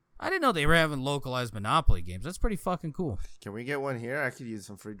 I didn't know they were having localized Monopoly games. That's pretty fucking cool. Can we get one here? I could use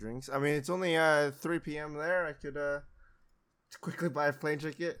some free drinks. I mean, it's only 3 p.m. there. I could quickly buy a plane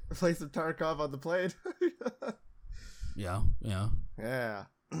ticket, play some Tarkov on the plane. Yeah. Yeah.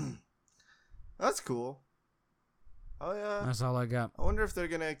 That's cool. Oh yeah. That's all I got. I wonder if they're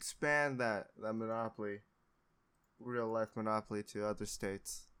gonna expand that Monopoly, real life Monopoly, to other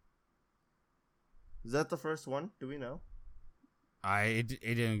states. Is that the first one? Do we know? It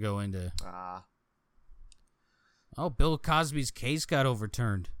didn't go into. Ah. Oh, Bill Cosby's case got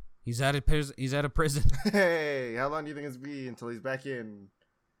overturned. He's out of prison. Hey, how long do you think it's be until he's back in?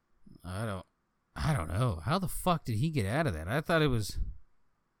 I don't know. How the fuck did he get out of that? I thought it was.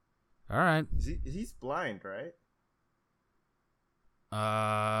 All right. He's blind, right?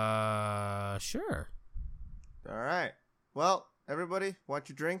 Sure. All right. Well, everybody, watch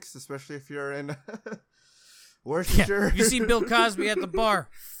your drinks, especially if you're in Worcestershire. If you see Bill Cosby at the bar,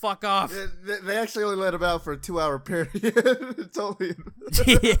 fuck off. They actually only let him out for a 2-hour period. It's only.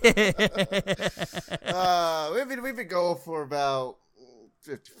 We've been going for about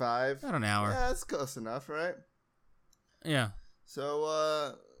 55. About an hour. Yeah, that's close enough, right? Yeah.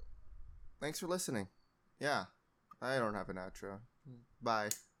 So, thanks for listening. Yeah, I don't have an outro. Bye.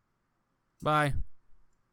 Bye.